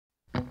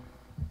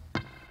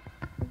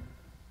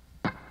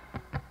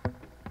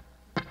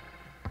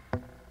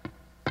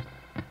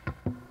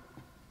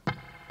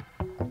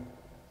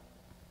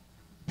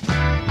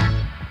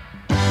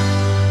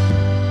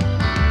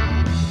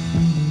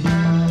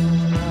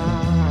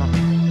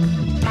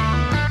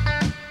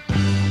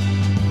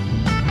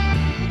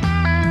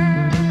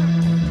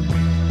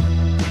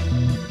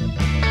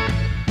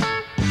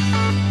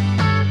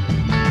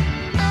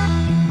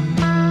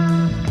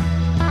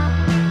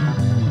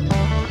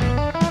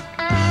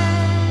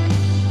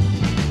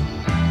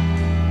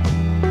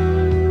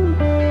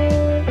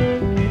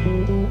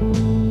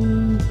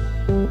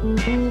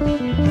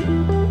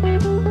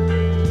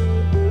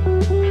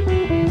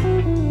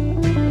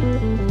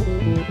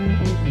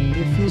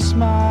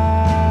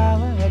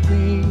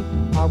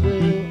I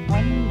will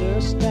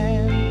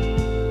understand,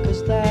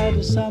 'cause that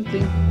is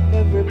something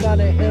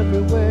everybody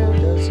everywhere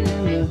does in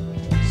the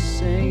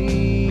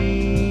same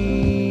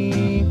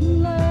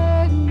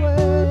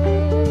language.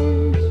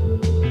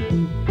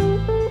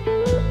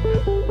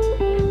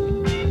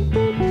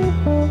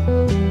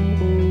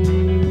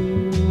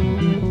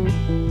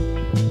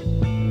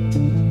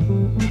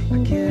 I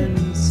can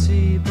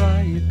see by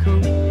your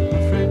coat, my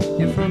friend,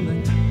 you're from the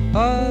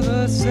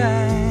other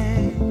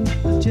side.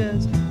 There's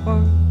just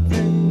one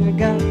thing I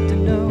got to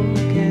know.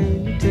 Can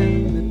you tell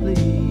me,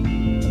 please?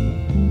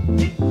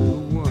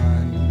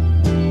 One.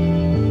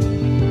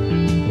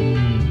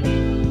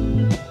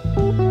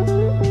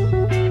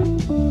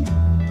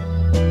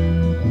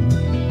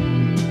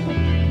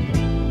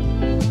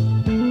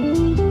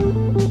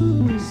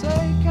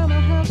 Say, can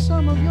I have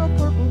some of your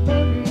purple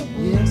berry?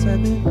 Yes,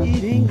 I've been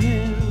eating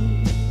them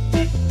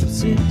for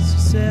 6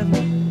 or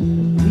 7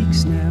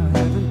 weeks now. I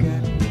haven't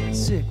got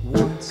sick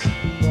once.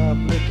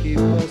 Probably keep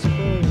us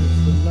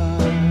both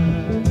alive.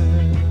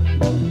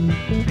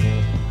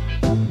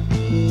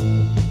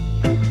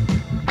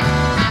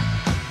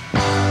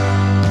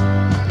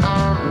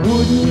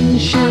 Wooden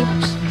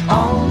ships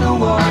on the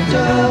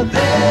water,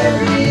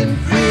 very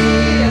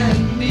free and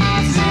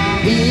easy.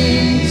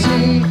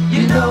 Easy,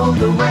 you know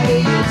the way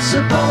it's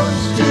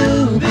supposed to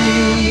be.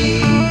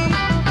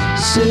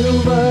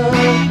 Silver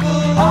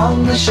on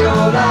the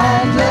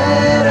shoreline,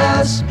 let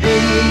us be.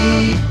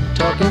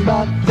 Talking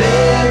about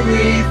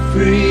very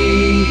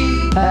free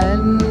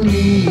and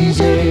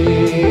easy.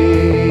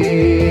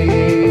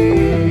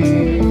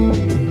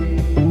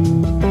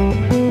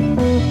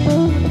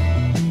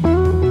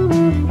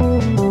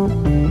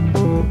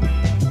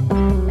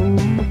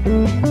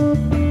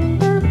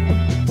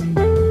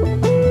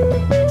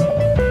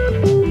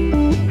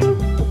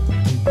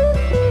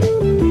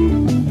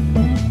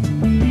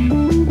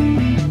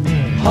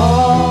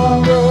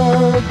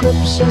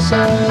 Grips us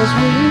as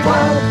we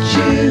watch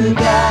you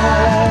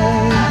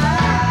guide.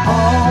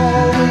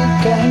 All we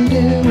can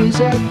do is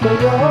echo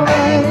your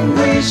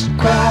anguished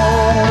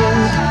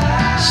cries.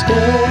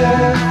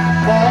 Stare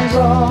as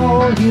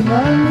all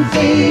human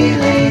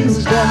feelings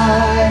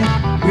die.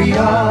 We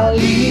are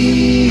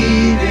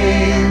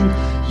leaving,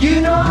 you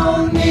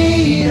don't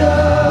need us.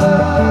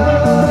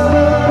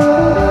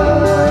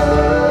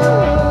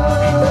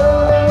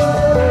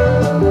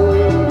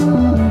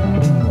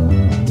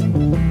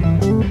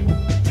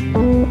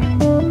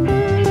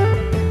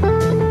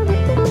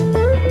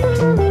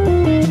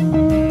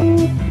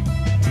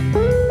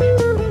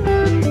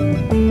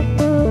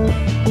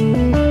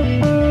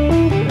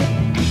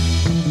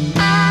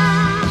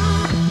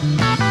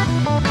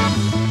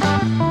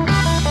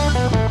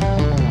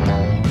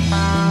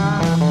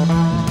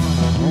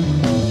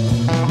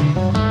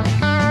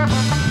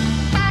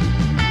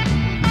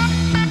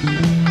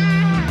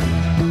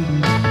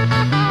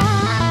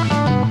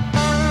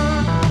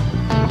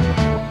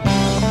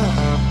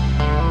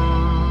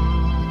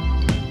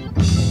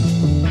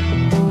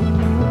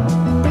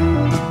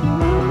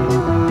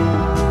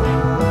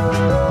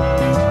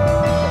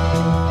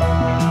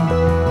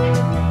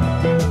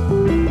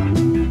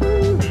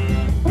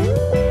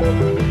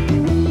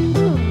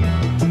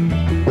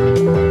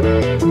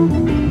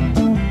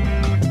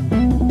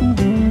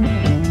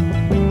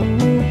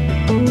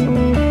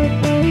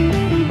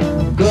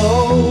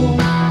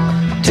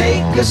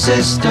 A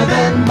sister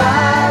then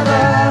by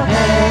the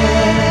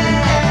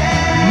hand,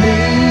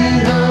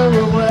 lead her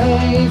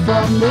away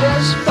from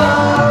this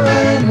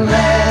foreign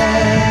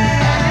land,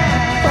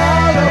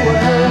 far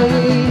away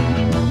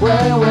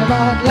where we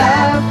might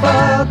laugh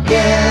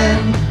again.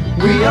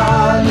 We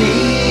are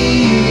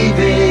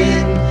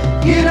leaving,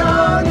 you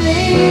don't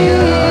need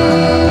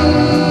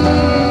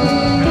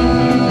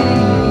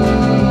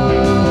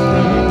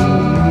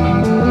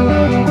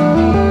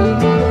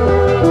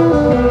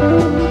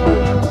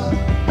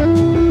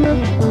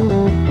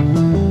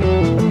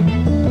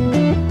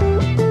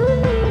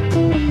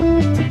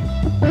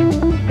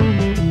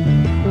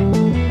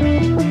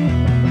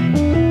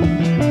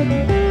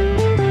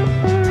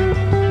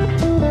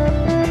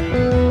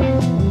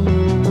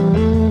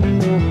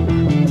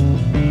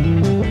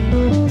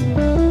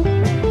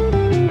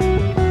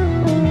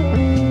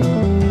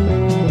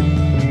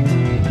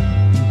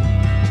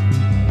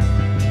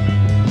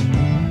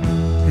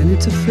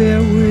It's a fair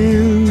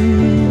wind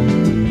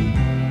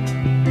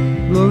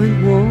blowing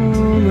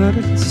warm out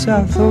of the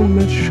south on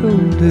my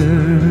shoulder.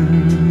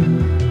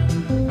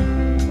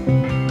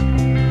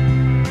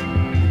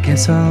 I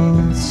guess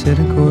I'll set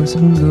a course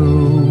and go.